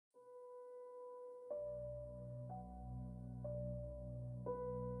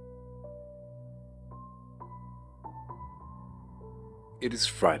It is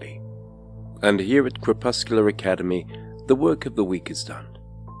Friday, and here at Crepuscular Academy, the work of the week is done.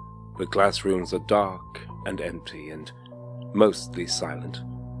 The classrooms are dark and empty and mostly silent.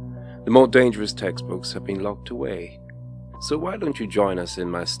 The more dangerous textbooks have been locked away. So why don't you join us in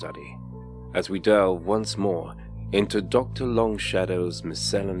my study as we delve once more into Dr. Longshadow's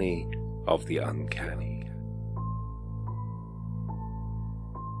Miscellany of the Uncanny.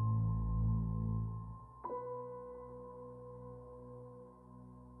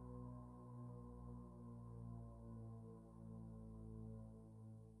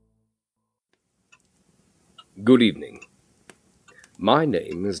 Good evening. My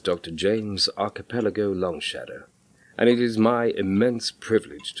name is Dr. James Archipelago Longshadow, and it is my immense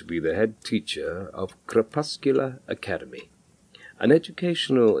privilege to be the head teacher of Crepuscular Academy, an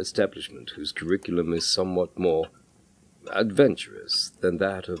educational establishment whose curriculum is somewhat more adventurous than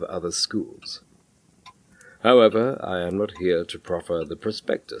that of other schools. However, I am not here to proffer the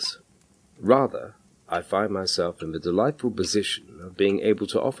prospectus. Rather, I find myself in the delightful position of being able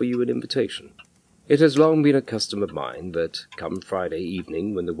to offer you an invitation. It has long been a custom of mine that, come Friday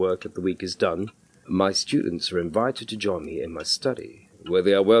evening when the work of the week is done, my students are invited to join me in my study, where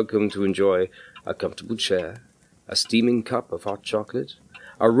they are welcome to enjoy a comfortable chair, a steaming cup of hot chocolate,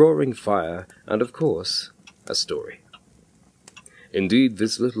 a roaring fire, and, of course, a story. Indeed,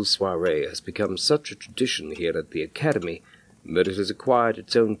 this little soiree has become such a tradition here at the Academy that it has acquired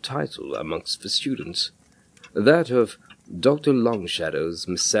its own title amongst the students, that of Dr. Longshadow's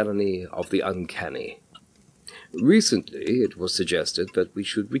Miscellany of the Uncanny. Recently, it was suggested that we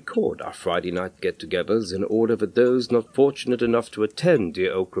should record our Friday night get-togethers in order that those not fortunate enough to attend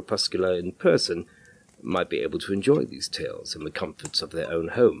dear old Crepuscular in person might be able to enjoy these tales in the comforts of their own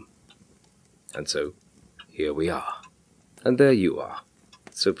home. And so, here we are, and there you are.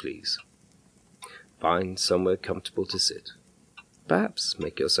 So please, find somewhere comfortable to sit. Perhaps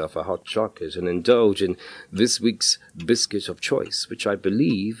make yourself a hot chocolate and indulge in this week's biscuit of choice, which I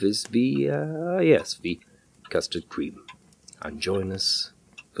believe is the custard cream. And join us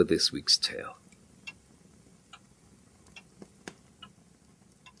for this week's tale.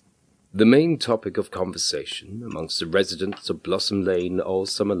 The main topic of conversation amongst the residents of Blossom Lane all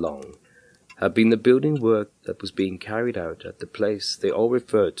summer long had been the building work that was being carried out at the place they all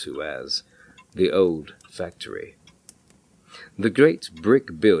referred to as the Old Factory. The great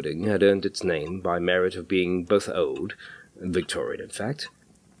brick building had earned its name by merit of being both old, Victorian in fact,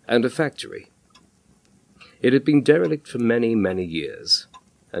 and a factory. It had been derelict for many, many years,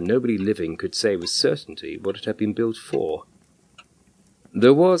 and nobody living could say with certainty what it had been built for.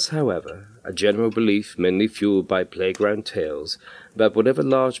 There was, however, a general belief, mainly fueled by playground tales, that whatever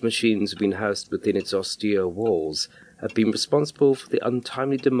large machines had been housed within its austere walls had been responsible for the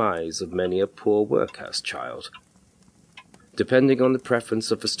untimely demise of many a poor workhouse child. Depending on the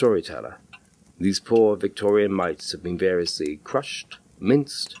preference of the storyteller, these poor Victorian mites have been variously crushed,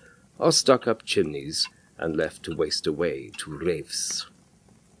 minced, or stuck up chimneys and left to waste away to raves.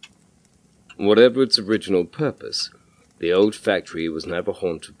 Whatever its original purpose, the old factory was now the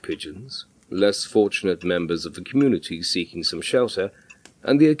haunt of pigeons, less fortunate members of the community seeking some shelter,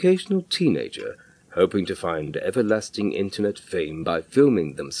 and the occasional teenager hoping to find everlasting internet fame by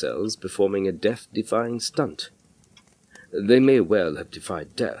filming themselves performing a death-defying stunt. They may well have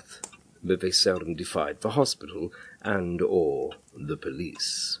defied death, but they seldom defied the hospital and or the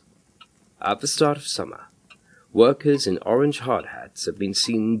police. At the start of summer, workers in orange hard hats have been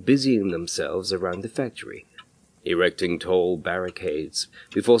seen busying themselves around the factory, erecting tall barricades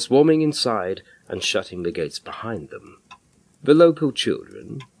before swarming inside and shutting the gates behind them. The local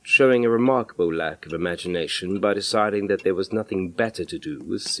children, showing a remarkable lack of imagination by deciding that there was nothing better to do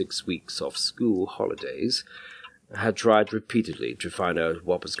with 6 weeks of school holidays, had tried repeatedly to find out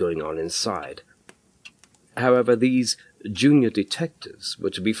what was going on inside. However, these junior detectives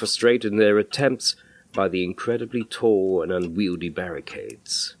were to be frustrated in their attempts by the incredibly tall and unwieldy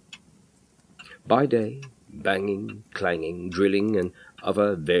barricades. By day, banging, clanging, drilling, and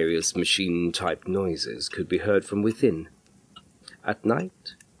other various machine-type noises could be heard from within. At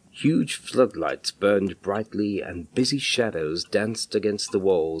night, huge floodlights burned brightly and busy shadows danced against the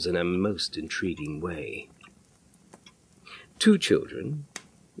walls in a most intriguing way. 2 children,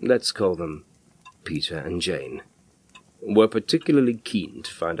 let's call them Peter and Jane, were particularly keen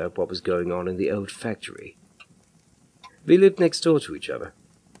to find out what was going on in the old factory. They lived next door to each other,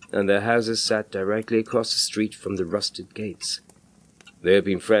 and their houses sat directly across the street from the rusted gates. They had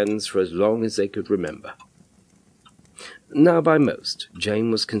been friends for as long as they could remember. Now, by most,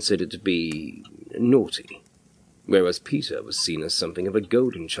 Jane was considered to be naughty, whereas Peter was seen as something of a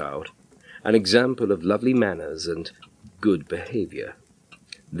golden child, an example of lovely manners and good behavior.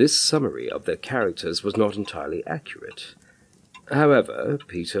 this summary of their characters was not entirely accurate. However,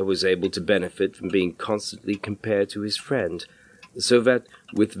 Peter was able to benefit from being constantly compared to his friend, so that,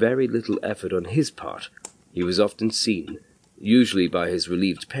 with very little effort on his part, he was often seen, usually by his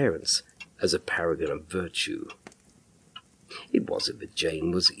relieved parents, as a paragon of virtue. It wasn't that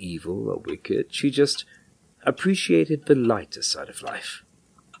Jane was evil or wicked, she just appreciated the lighter side of life.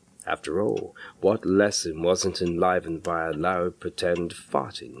 After all, what lesson wasn't enlivened by a loud pretend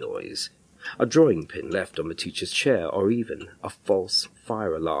farting noise, a drawing pin left on the teacher's chair, or even a false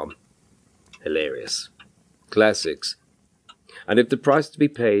fire alarm? Hilarious. Classics. And if the price to be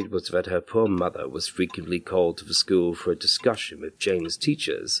paid was that her poor mother was frequently called to the school for a discussion with Jane's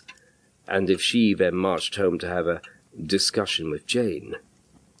teachers, and if she then marched home to have a discussion with Jane,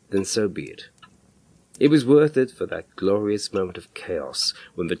 then so be it. It was worth it for that glorious moment of chaos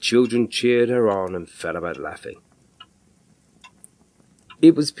when the children cheered her on and fell about laughing.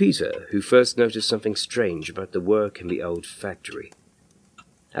 It was Peter who first noticed something strange about the work in the old factory.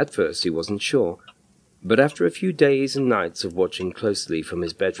 At first he wasn't sure, but after a few days and nights of watching closely from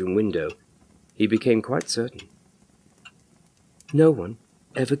his bedroom window, he became quite certain. "No one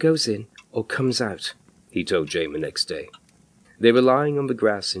ever goes in or comes out," he told Jane the next day. They were lying on the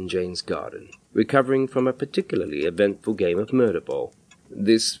grass in Jane's garden, recovering from a particularly eventful game of murder ball.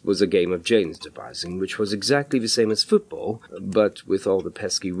 This was a game of Jane's devising, which was exactly the same as football, but with all the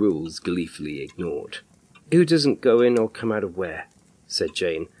pesky rules gleefully ignored. "Who doesn't go in or come out of where?" said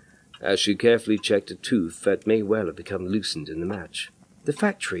Jane, as she carefully checked a tooth that may well have become loosened in the match. "The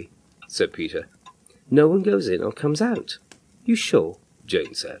factory," said Peter. "No one goes in or comes out." "You sure?"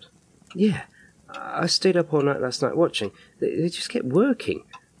 Jane said. "Yeah. I stayed up all night last night watching. They just kept working,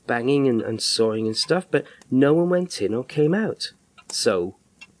 banging and sawing and stuff, but no one went in or came out. So,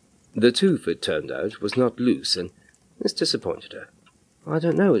 the tooth, it turned out, was not loose, and this disappointed her. "I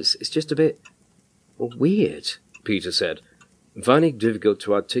don't know, it's just a bit weird," Peter said, finding it difficult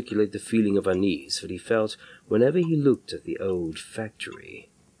to articulate the feeling of unease that he felt whenever he looked at the old factory.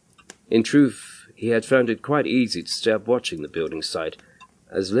 In truth, he had found it quite easy to stay up watching the building site,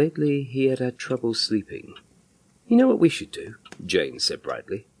 as lately he had had trouble sleeping. "You know what we should do?" Jane said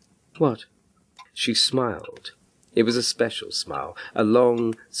brightly. "What?" She smiled. It was a special smile, a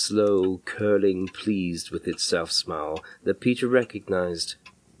long, slow, curling, pleased with itself smile that Peter recognized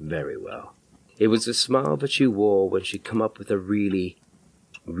very well. It was the smile that she wore when she'd come up with a really,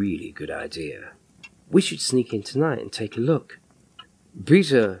 really good idea. "We should sneak in tonight and take a look."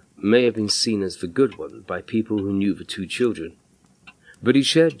 Peter may have been seen as the good one by people who knew the two children, but he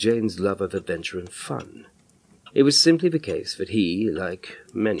shared Jane's love of adventure and fun. It was simply the case that he, like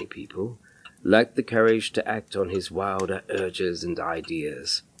many people, lacked the courage to act on his wilder urges and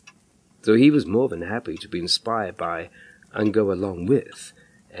ideas. So he was more than happy to be inspired by, and go along with,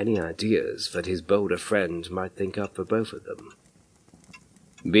 any ideas that his bolder friend might think up for both of them.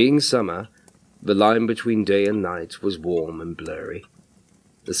 Being summer, the line between day and night was warm and blurry.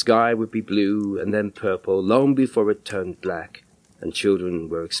 The sky would be blue and then purple long before it turned black, and children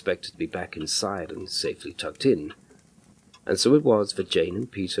were expected to be back inside and safely tucked in. And so it was that Jane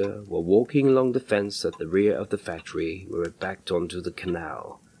and Peter were walking along the fence at the rear of the factory where it backed onto the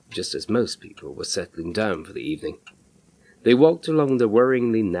canal, just as most people were settling down for the evening. They walked along the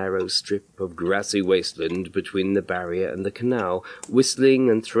worryingly narrow strip of grassy wasteland between the barrier and the canal,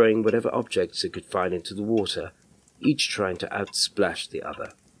 whistling and throwing whatever objects they could find into the water, each trying to outsplash the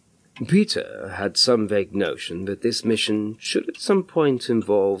other. Peter had some vague notion that this mission should at some point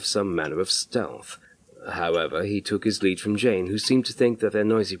involve some manner of stealth. However, he took his lead from Jane, who seemed to think that their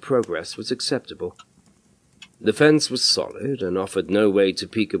noisy progress was acceptable. The fence was solid and offered no way to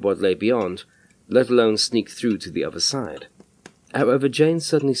peek at what lay beyond, let alone sneak through to the other side. However, Jane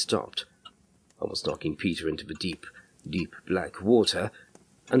suddenly stopped, almost knocking Peter into the deep, deep black water,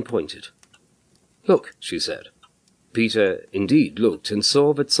 and pointed. "Look," she said. Peter indeed looked and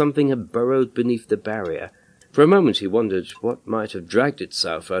saw that something had burrowed beneath the barrier. For a moment he wondered what might have dragged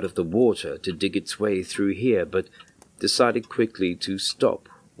itself out of the water to dig its way through here, but decided quickly to stop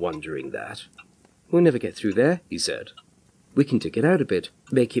wondering that. "We'll never get through there," he said. "We can dig it out a bit,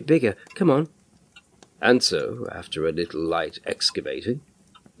 make it bigger. Come on." And so, after a little light excavating,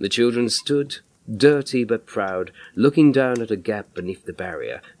 the children stood, dirty but proud, looking down at a gap beneath the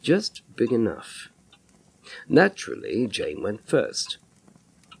barrier, just big enough. Naturally, Jane went first.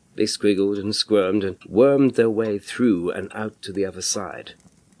 They squiggled and squirmed and wormed their way through and out to the other side.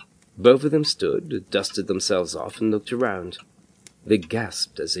 Both of them stood, dusted themselves off, and looked around. They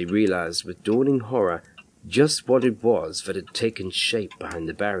gasped as they realized with dawning horror just what it was that had taken shape behind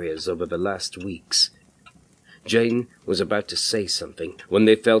the barriers over the last weeks. Jane was about to say something when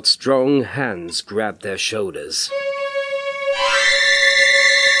they felt strong hands grab their shoulders.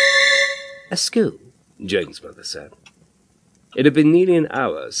 "A school?" Jane's mother said. It had been nearly an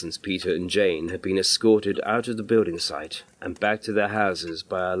hour since Peter and Jane had been escorted out of the building site and back to their houses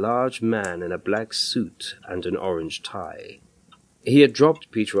by a large man in a black suit and an orange tie. He had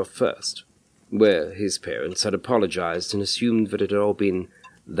dropped Peter off first, where his parents had apologized and assumed that it had all been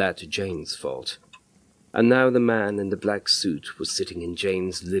that Jane's fault. And now the man in the black suit was sitting in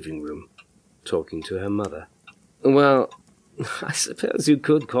Jane's living room, talking to her mother. "Well, I suppose you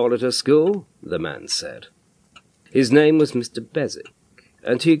could call it a school," the man said. His name was Mr. Beswick,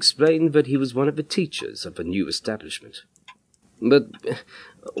 and he explained that he was one of the teachers of a new establishment. "But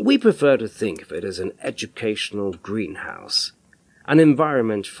we prefer to think of it as an educational greenhouse, an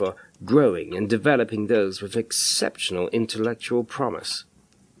environment for growing and developing those with exceptional intellectual promise."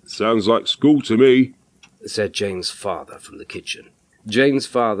 "Sounds like school to me," said Jane's father from the kitchen. Jane's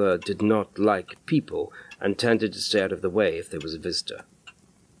father did not like people and tended to stay out of the way if there was a visitor.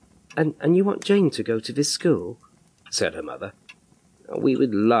 And you want Jane to go to this school?" said her mother. "We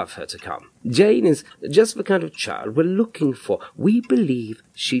would love her to come. Jane is just the kind of child we're looking for. We believe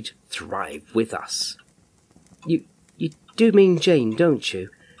she'd thrive with us." You do mean Jane, don't you?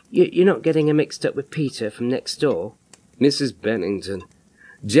 You're not getting her mixed up with Peter from next door?" "Mrs. Bennington,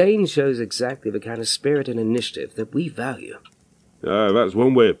 Jane shows exactly the kind of spirit and initiative that we value." That's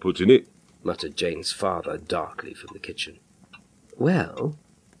one way of putting it," muttered Jane's father darkly from the kitchen. "Well,"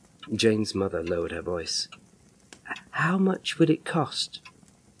 Jane's mother lowered her voice, "how much would it cost?"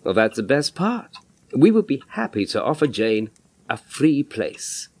 "Well, that's the best part. We would be happy to offer Jane a free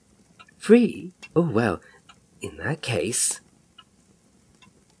place." "Free? Oh, well, in that case..."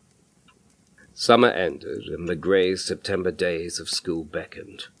 Summer ended, and the grey September days of school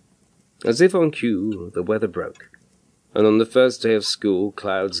beckoned. As if on cue, the weather broke, and on the first day of school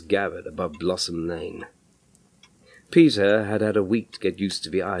clouds gathered above Blossom Lane. Peter had had a week to get used to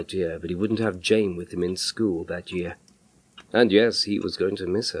the idea that he wouldn't have Jane with him in school that year. And yes, he was going to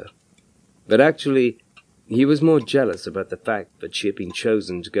miss her. But actually, he was more jealous about the fact that she had been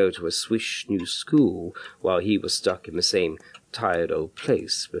chosen to go to a swish new school while he was stuck in the same tired old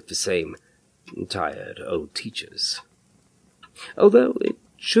place with the same tired old teachers. Although it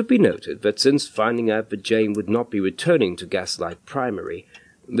should be noted that since finding out that Jane would not be returning to Gaslight Primary,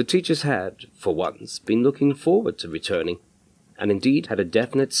 the teachers had, for once, been looking forward to returning, and indeed had a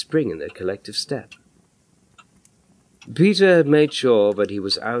definite spring in their collective step. Peter had made sure that he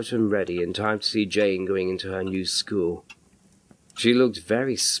was out and ready in time to see Jane going into her new school. She looked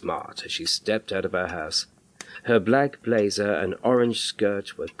very smart as she stepped out of her house. Her black blazer and orange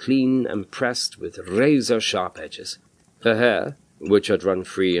skirt were clean and pressed with razor-sharp edges. Her hair, which had run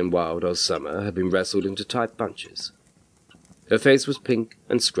free and wild all summer, had been wrestled into tight bunches. Her face was pink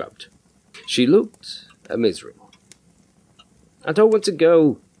and scrubbed. She looked miserable. "I don't want to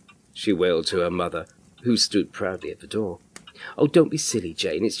go," she wailed to her mother, who stood proudly at the door. "Oh, don't be silly,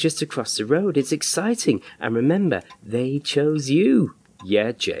 Jane. It's just across the road. It's exciting. And remember, they chose you."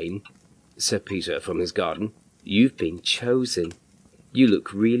 "Yeah, Jane," said Peter from his garden. "You've been chosen. You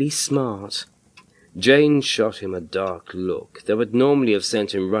look really smart." Jane shot him a dark look that would normally have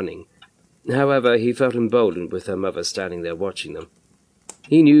sent him running. However, he felt emboldened with her mother standing there watching them.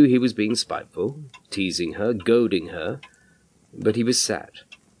 He knew he was being spiteful, teasing her, goading her, but he was sad,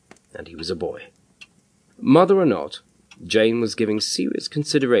 and he was a boy. Mother or not, Jane was giving serious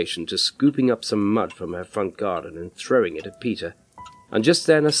consideration to scooping up some mud from her front garden and throwing it at Peter, and just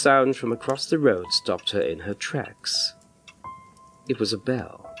then a sound from across the road stopped her in her tracks. It was a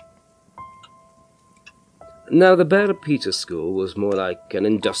bell. Now, the bell at Peter's school was more like an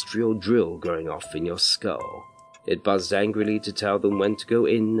industrial drill going off in your skull. It buzzed angrily to tell them when to go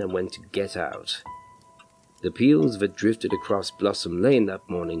in and when to get out. The peals that drifted across Blossom Lane that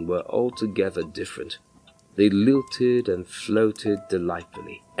morning were altogether different. They lilted and floated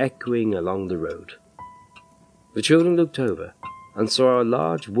delightfully, echoing along the road. The children looked over and saw a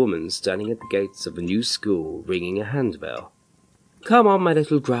large woman standing at the gates of a new school ringing a handbell. "Come on, my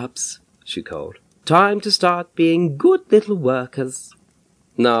little grubs," she called. "Time to start being good little workers."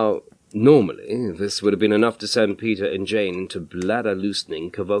 Now, normally, this would have been enough to send Peter and Jane into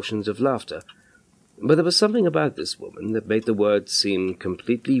bladder-loosening convulsions of laughter, but there was something about this woman that made the words seem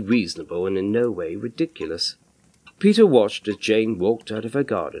completely reasonable and in no way ridiculous. Peter watched as Jane walked out of her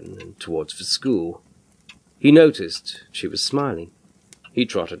garden and towards the school. He noticed she was smiling. He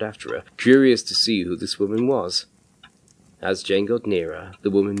trotted after her, curious to see who this woman was. As Jane got nearer,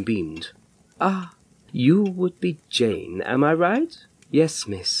 the woman beamed. "Ah, you would be Jane, am I right?" "Yes,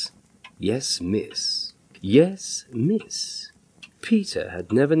 miss." "Yes, miss. Yes, miss. Peter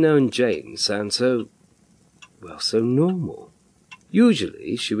had never known Jane sound so normal.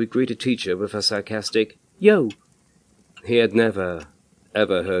 Usually she would greet a teacher with a sarcastic, "Yo!" He had never,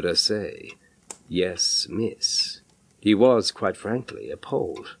 ever heard her say, "Yes, miss." He was, quite frankly,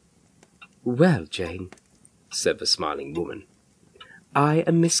 appalled. "Well, Jane," said the smiling woman, "I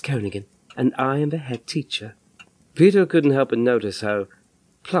am Miss Conigan, and I am the head teacher." Peter couldn't help but notice how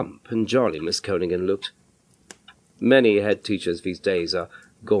plump and jolly Miss Conigan looked. Many head teachers these days are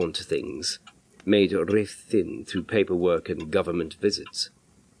gaunt things, made wraith thin through paperwork and government visits.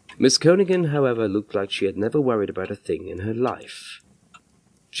 Miss Conigan, however, looked like she had never worried about a thing in her life.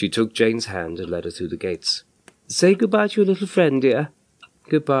 She took Jane's hand and led her through the gates. "Say goodbye to your little friend, dear."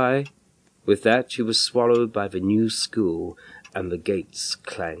 "Goodbye." With that she was swallowed by the new school, and the gates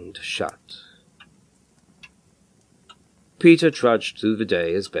clanged shut. Peter trudged through the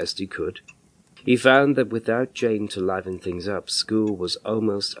day as best he could. He found that without Jane to liven things up, school was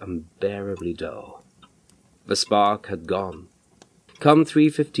almost unbearably dull. The spark had gone. Come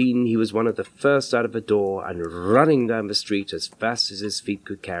 3:15, he was one of the first out of the door and running down the street as fast as his feet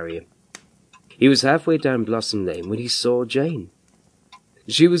could carry him. He was halfway down Blossom Lane when he saw Jane.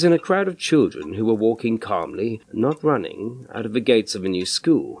 She was in a crowd of children who were walking calmly, not running, out of the gates of a new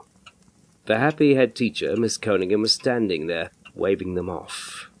school. The happy head teacher, Miss Conigan, was standing there, waving them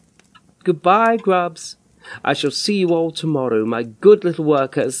off. "Goodbye, grubs. I shall see you all tomorrow, my good little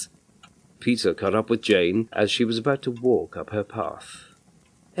workers." Peter caught up with Jane as she was about to walk up her path.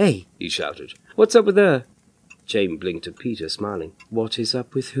 "Hey," he shouted, "what's up with her?" Jane blinked at Peter, smiling. "What is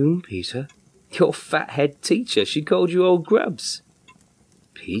up with whom, Peter?" "Your fat head teacher. She called you old grubs."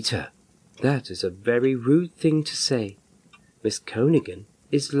 "Peter, that is a very rude thing to say. Miss Conigan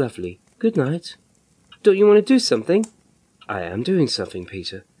is lovely. Good night." "Don't you want to do something?" "I am doing something,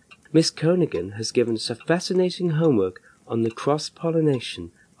 Peter. Miss Conigan has given us a fascinating homework on the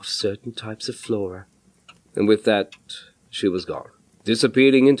cross-pollination of certain types of flora." And with that, she was gone,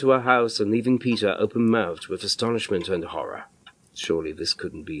 disappearing into her house and leaving Peter open-mouthed with astonishment and horror. Surely this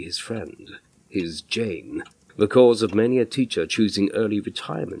couldn't be his friend, his Jane, the cause of many a teacher choosing early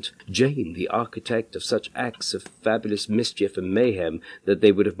retirement, Jane, the architect of such acts of fabulous mischief and mayhem that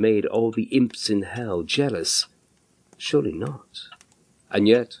they would have made all the imps in hell jealous. Surely not. And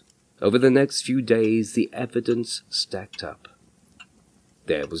yet, over the next few days, the evidence stacked up.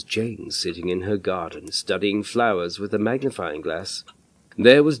 There was Jane sitting in her garden, studying flowers with a magnifying glass.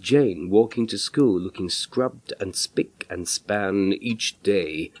 There was Jane walking to school, looking scrubbed and spick and span each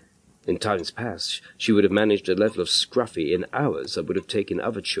day. In times past, she would have managed a level of scruffy in hours that would have taken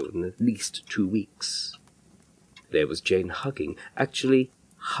other children at least 2 weeks. There was Jane hugging, actually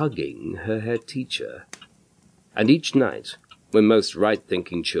hugging her head teacher. And each night, when most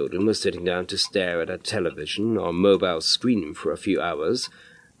right-thinking children were sitting down to stare at a television or mobile screen for a few hours,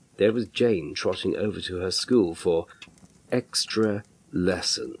 there was Jane trotting over to her school for extra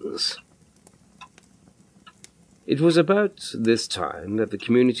lessons. It was about this time that the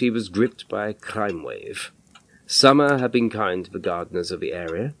community was gripped by a crime wave. Summer had been kind to the gardeners of the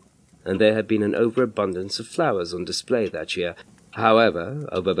area, and there had been an overabundance of flowers on display that year. However,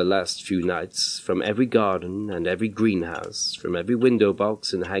 over the last few nights, from every garden and every greenhouse, from every window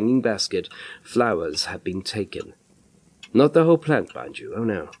box and hanging basket, flowers had been taken. Not the whole plant, mind you, oh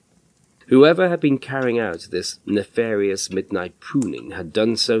no. Whoever had been carrying out this nefarious midnight pruning had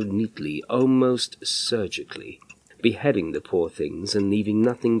done so neatly, almost surgically, beheading the poor things and leaving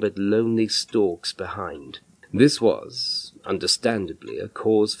nothing but lonely stalks behind. This was, understandably, a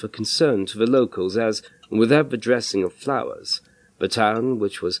cause for concern to the locals, as, without the dressing of flowers, the town,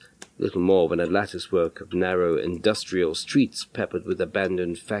 which was little more than a latticework of narrow industrial streets peppered with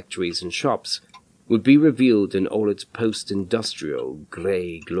abandoned factories and shops, would be revealed in all its post-industrial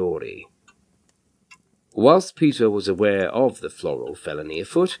grey glory. Whilst Peter was aware of the floral felony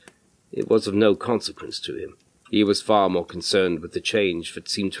afoot, it was of no consequence to him. He was far more concerned with the change that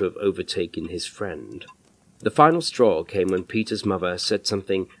seemed to have overtaken his friend. The final straw came when Peter's mother said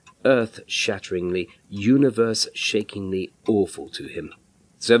something earth-shatteringly, universe-shakingly awful to him.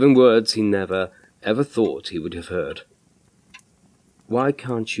 7 words he never, ever thought he would have heard. "Why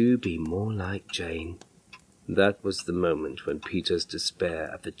can't you be more like Jane?" That was the moment when Peter's despair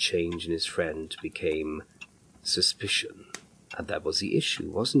at the change in his friend became suspicion. And that was the issue,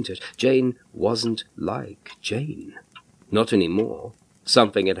 wasn't it? Jane wasn't like Jane. Not anymore.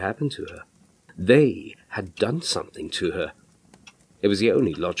 Something had happened to her. They had done something to her. It was the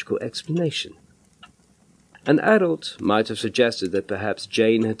only logical explanation. An adult might have suggested that perhaps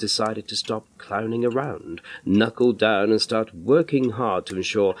Jane had decided to stop clowning around, knuckle down and start working hard to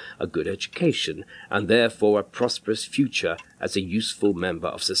ensure a good education, and therefore a prosperous future as a useful member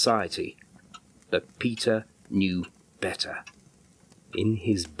of society. But Peter knew better. In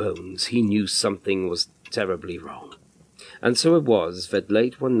his bones he knew something was terribly wrong. And so it was that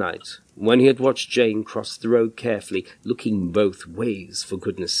late one night, when he had watched Jane cross the road carefully, looking both ways for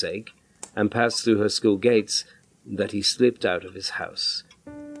goodness sake, and pass through her school gates, that he slipped out of his house.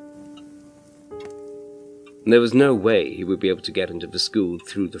 There was no way he would be able to get into the school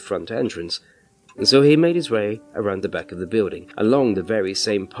through the front entrance, and so he made his way around the back of the building, along the very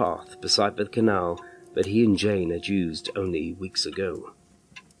same path beside the canal that he and Jane had used only weeks ago.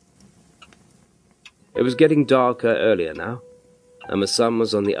 It was getting darker earlier now, and the sun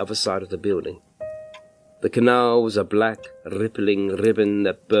was on the other side of the building. The canal was a black, rippling ribbon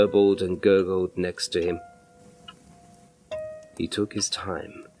that burbled and gurgled next to him. He took his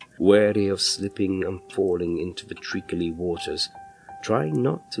time, wary of slipping and falling into the treacly waters, trying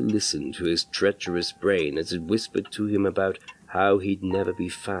not to listen to his treacherous brain as it whispered to him about how he'd never be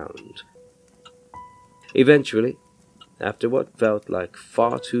found. Eventually, after what felt like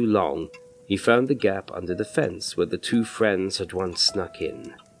far too long, he found the gap under the fence where the two friends had once snuck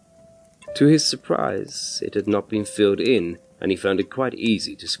in. To his surprise, it had not been filled in, and he found it quite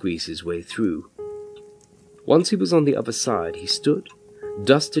easy to squeeze his way through. Once he was on the other side, he stood,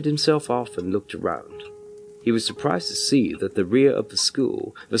 dusted himself off, and looked around. He was surprised to see that the rear of the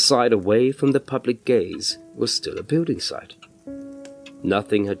school, the side away from the public gaze, was still a building site.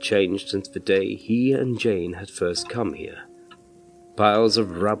 Nothing had changed since the day he and Jane had first come here. Piles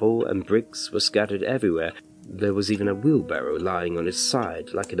of rubble and bricks were scattered everywhere. There was even a wheelbarrow lying on its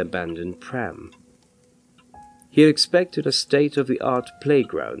side like an abandoned pram. He had expected a state-of-the-art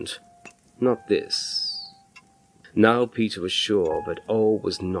playground. Not this. Now Peter was sure that all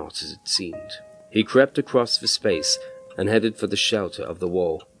was not as it seemed. He crept across the space and headed for the shelter of the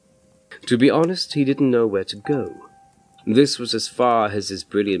wall. To be honest, he didn't know where to go. This was as far as his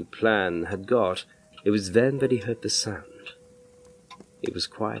brilliant plan had got. It was then that he heard the sound. It was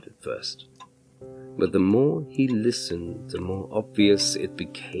quiet at first, but the more he listened, the more obvious it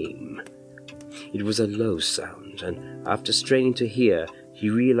became. It was a low sound, and after straining to hear,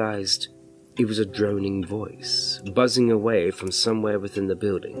 he realized it was a droning voice, buzzing away from somewhere within the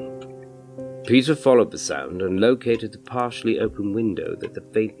building. Peter followed the sound and located the partially open window that the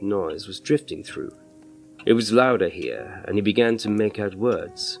faint noise was drifting through. It was louder here, and he began to make out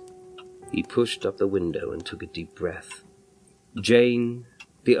words. He pushed up the window and took a deep breath. Jane,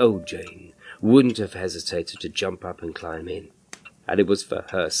 the old Jane, wouldn't have hesitated to jump up and climb in. And it was for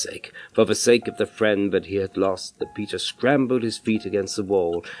her sake, for the sake of the friend that he had lost, that Peter scrambled his feet against the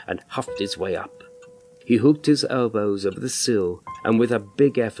wall and huffed his way up. He hooked his elbows over the sill and with a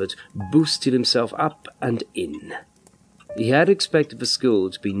big effort boosted himself up and in. He had expected the school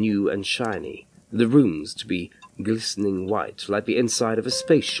to be new and shiny, the rooms to be glistening white like the inside of a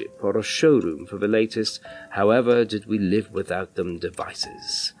spaceship or a showroom for the latest however did we live without them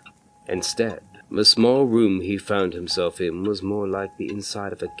devices. Instead, the small room he found himself in was more like the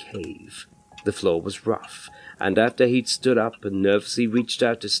inside of a cave. The floor was rough, and after he'd stood up and nervously reached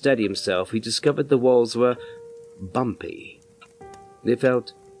out to steady himself, he discovered the walls were bumpy. They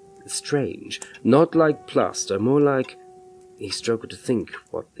felt strange, not like plaster, more like... He struggled to think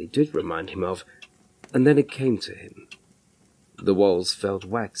what they did remind him of, and then it came to him. The walls felt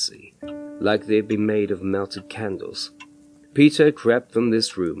waxy, like they had been made of melted candles. Peter crept from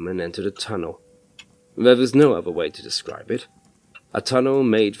this room and entered a tunnel. There was no other way to describe it. A tunnel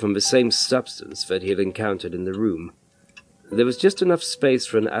made from the same substance that he had encountered in the room. There was just enough space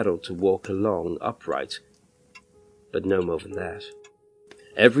for an adult to walk along upright, but no more than that.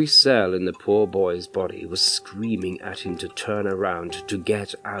 Every cell in the poor boy's body was screaming at him to turn around, to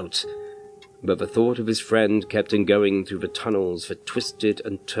get out. But the thought of his friend kept him going through the tunnels that twisted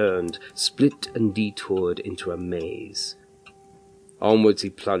and turned, split and detoured into a maze. Onwards he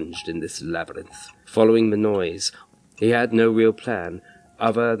plunged in this labyrinth, following the noise. He had no real plan,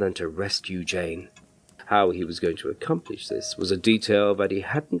 other than to rescue Jane. How he was going to accomplish this was a detail that he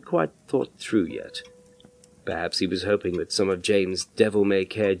hadn't quite thought through yet. Perhaps he was hoping that some of Jane's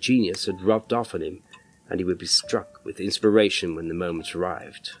devil-may-care genius had rubbed off on him, and he would be struck with inspiration when the moment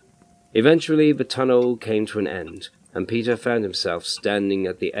arrived. Eventually the tunnel came to an end, and Peter found himself standing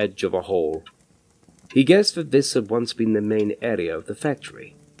at the edge of a hall. He guessed that this had once been the main area of the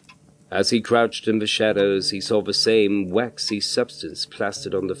factory. As he crouched in the shadows, he saw the same waxy substance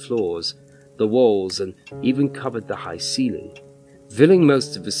plastered on the floors, the walls, and even covered the high ceiling. Filling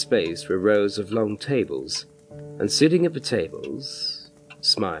most of the space were rows of long tables, and sitting at the tables,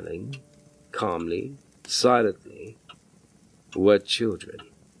 smiling, calmly, silently, were children.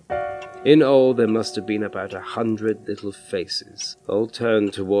 In all, there must have been about 100 little faces, all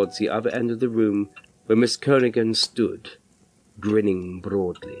turned towards the other end of the room where Miss Kernighan stood, grinning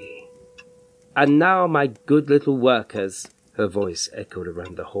broadly. "And now, my good little workers," her voice echoed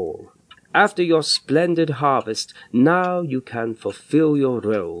around the hall, "after your splendid harvest, now you can fulfill your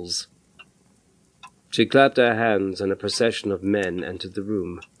roles." She clapped her hands, and a procession of men entered the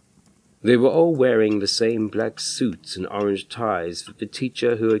room. They were all wearing the same black suits and orange ties that the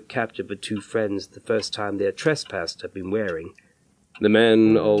teacher who had captured the two friends the first time they had trespassed had been wearing. The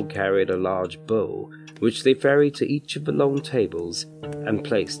men all carried a large bowl, which they carried to each of the long tables and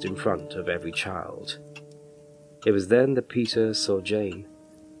placed in front of every child. It was then that Peter saw Jane.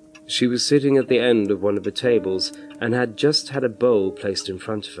 She was sitting at the end of one of the tables and had just had a bowl placed in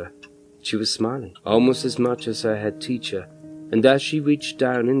front of her. She was smiling, almost as much as her head teacher, and as she reached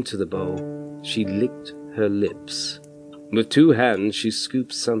down into the bowl, she licked her lips. With two hands, she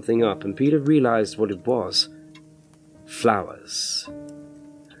scooped something up, and Peter realized what it was. Flowers.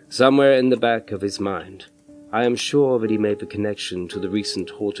 Somewhere in the back of his mind, I am sure that he made the connection to the recent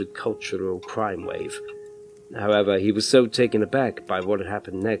horticultural crime wave. However, he was so taken aback by what had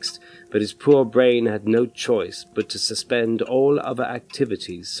happened next that his poor brain had no choice but to suspend all other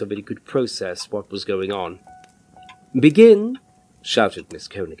activities so that he could process what was going on. "Begin!" shouted Miss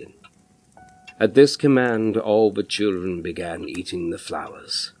Kernighan. At this command, all the children began eating the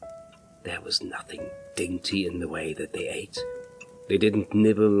flowers. There was nothing dainty in the way that they ate. They didn't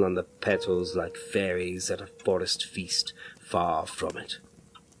nibble on the petals like fairies at a forest feast, far from it.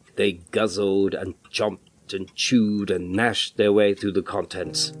 They guzzled and chomped and chewed and gnashed their way through the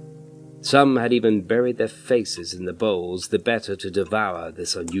contents. Some had even buried their faces in the bowls, the better to devour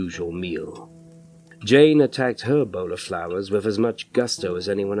this unusual meal. Jane attacked her bowl of flowers with as much gusto as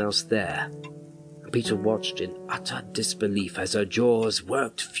anyone else there. Peter watched in utter disbelief as her jaws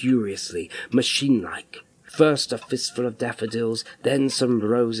worked furiously, machine-like. First a fistful of daffodils, then some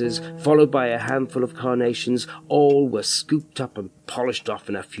roses, followed by a handful of carnations. All were scooped up and polished off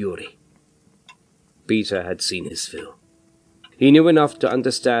in a fury. Peter had seen his fill. He knew enough to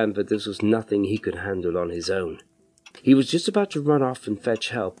understand that this was nothing he could handle on his own. He was just about to run off and fetch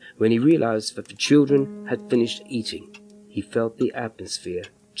help when he realized that the children had finished eating. He felt the atmosphere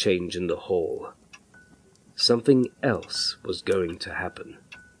change in the hall. Something else was going to happen.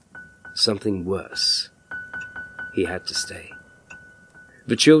 Something worse. He had to stay.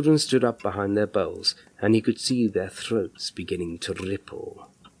 The children stood up behind their bowls, and he could see their throats beginning to ripple.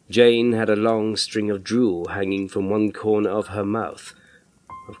 Jane had a long string of drool hanging from one corner of her mouth.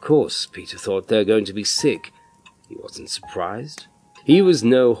 Of course, Peter thought they were going to be sick. He wasn't surprised. He was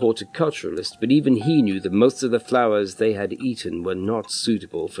no horticulturalist, but even he knew that most of the flowers they had eaten were not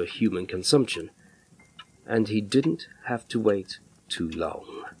suitable for human consumption. And he didn't have to wait too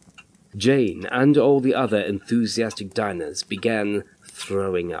long. Jane and all the other enthusiastic diners began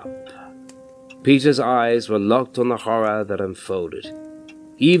throwing up. Peter's eyes were locked on the horror that unfolded.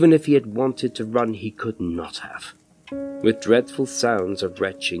 Even if he had wanted to run, he could not have. With dreadful sounds of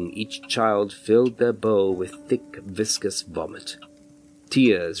retching, each child filled their bowl with thick, viscous vomit.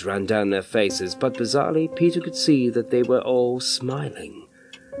 Tears ran down their faces, but bizarrely, Peter could see that they were all smiling.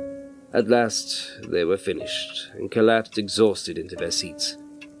 At last, they were finished, and collapsed exhausted into their seats.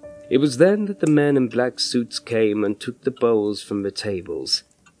 It was then that the men in black suits came and took the bowls from the tables.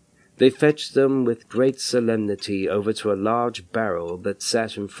 They fetched them with great solemnity over to a large barrel that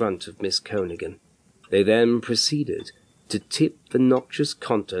sat in front of Miss Kernighan. They then proceeded to tip the noxious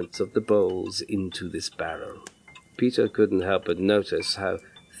contents of the bowls into this barrel. Peter couldn't help but notice how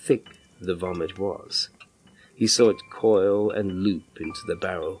thick the vomit was. He saw it coil and loop into the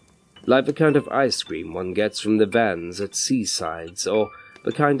barrel, like the kind of ice cream one gets from the vans at seasides, or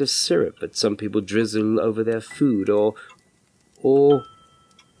the kind of syrup that some people drizzle over their food, or...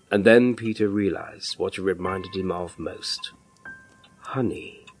 And then Peter realized what it reminded him of most.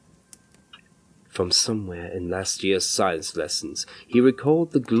 Honey. From somewhere in last year's science lessons, he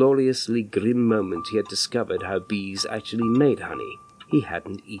recalled the gloriously grim moment he had discovered how bees actually made honey. He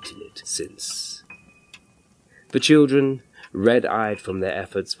hadn't eaten it since. The children, red-eyed from their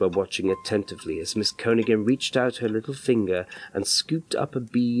efforts, were watching attentively as Miss Kernighan reached out her little finger and scooped up a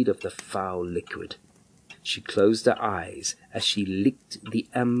bead of the foul liquid. She closed her eyes as she licked the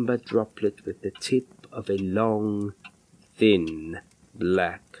amber droplet with the tip of a long, thin,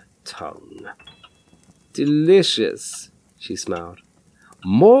 black tongue. "Delicious," she smiled.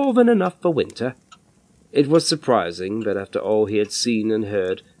 "More than enough for winter." It was surprising that after all he had seen and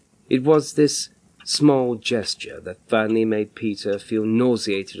heard, it was this small gesture that finally made Peter feel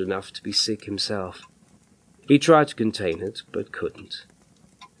nauseated enough to be sick himself. He tried to contain it, but couldn't.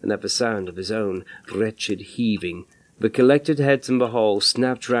 And at the sound of his own wretched heaving, the collected heads in the hall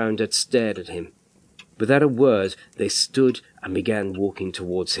snapped round and stared at him. Without a word, they stood and began walking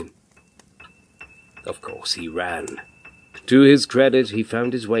towards him. Of course he ran. To his credit, he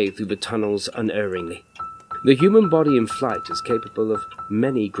found his way through the tunnels unerringly. The human body in flight is capable of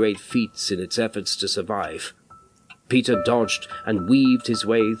many great feats in its efforts to survive. Peter dodged and weaved his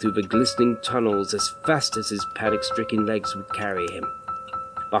way through the glistening tunnels as fast as his panic-stricken legs would carry him.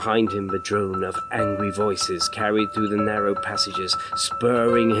 Behind him, the drone of angry voices carried through the narrow passages,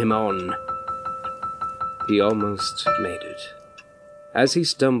 spurring him on. He almost made it. As he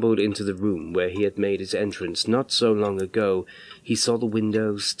stumbled into the room where he had made his entrance not so long ago, he saw the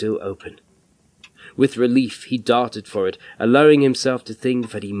window still open. With relief, he darted for it, allowing himself to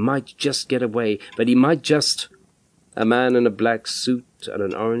think that he might just get away, that he might just... A man in a black suit and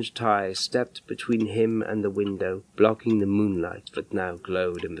an orange tie stepped between him and the window, blocking the moonlight that now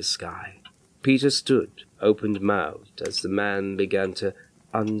glowed in the sky. Peter stood, open-mouthed, as the man began to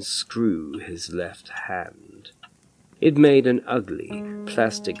unscrew his left hand. It made an ugly,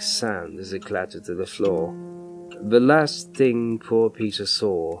 plastic sound as it clattered to the floor. The last thing poor Peter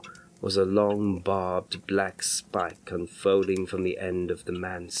saw was a long, barbed black spike unfolding from the end of the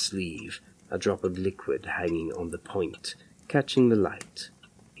man's sleeve, a drop of liquid hanging on the point, catching the light.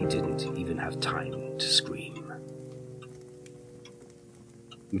 He didn't even have time to scream.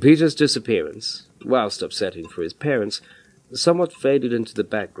 Peter's disappearance, whilst upsetting for his parents, somewhat faded into the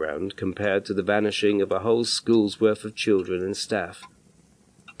background compared to the vanishing of a whole school's worth of children and staff.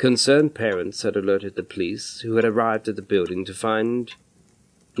 Concerned parents had alerted the police, who had arrived at the building to find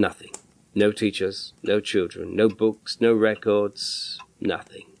nothing. No teachers, no children, no books, no records,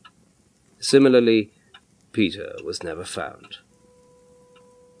 nothing. Similarly, Peter was never found.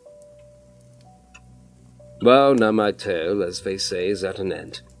 Well, now my tale, as they say, is at an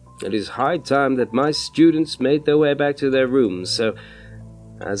end. It is high time that my students made their way back to their rooms, so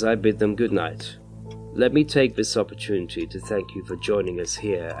as I bid them good night, let me take this opportunity to thank you for joining us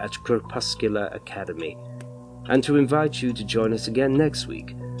here at Crepuscular Academy, and to invite you to join us again next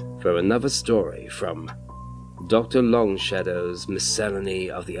week for another story from Dr. Longshadow's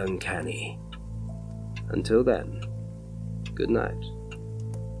Miscellany of the Uncanny. Until then, good night.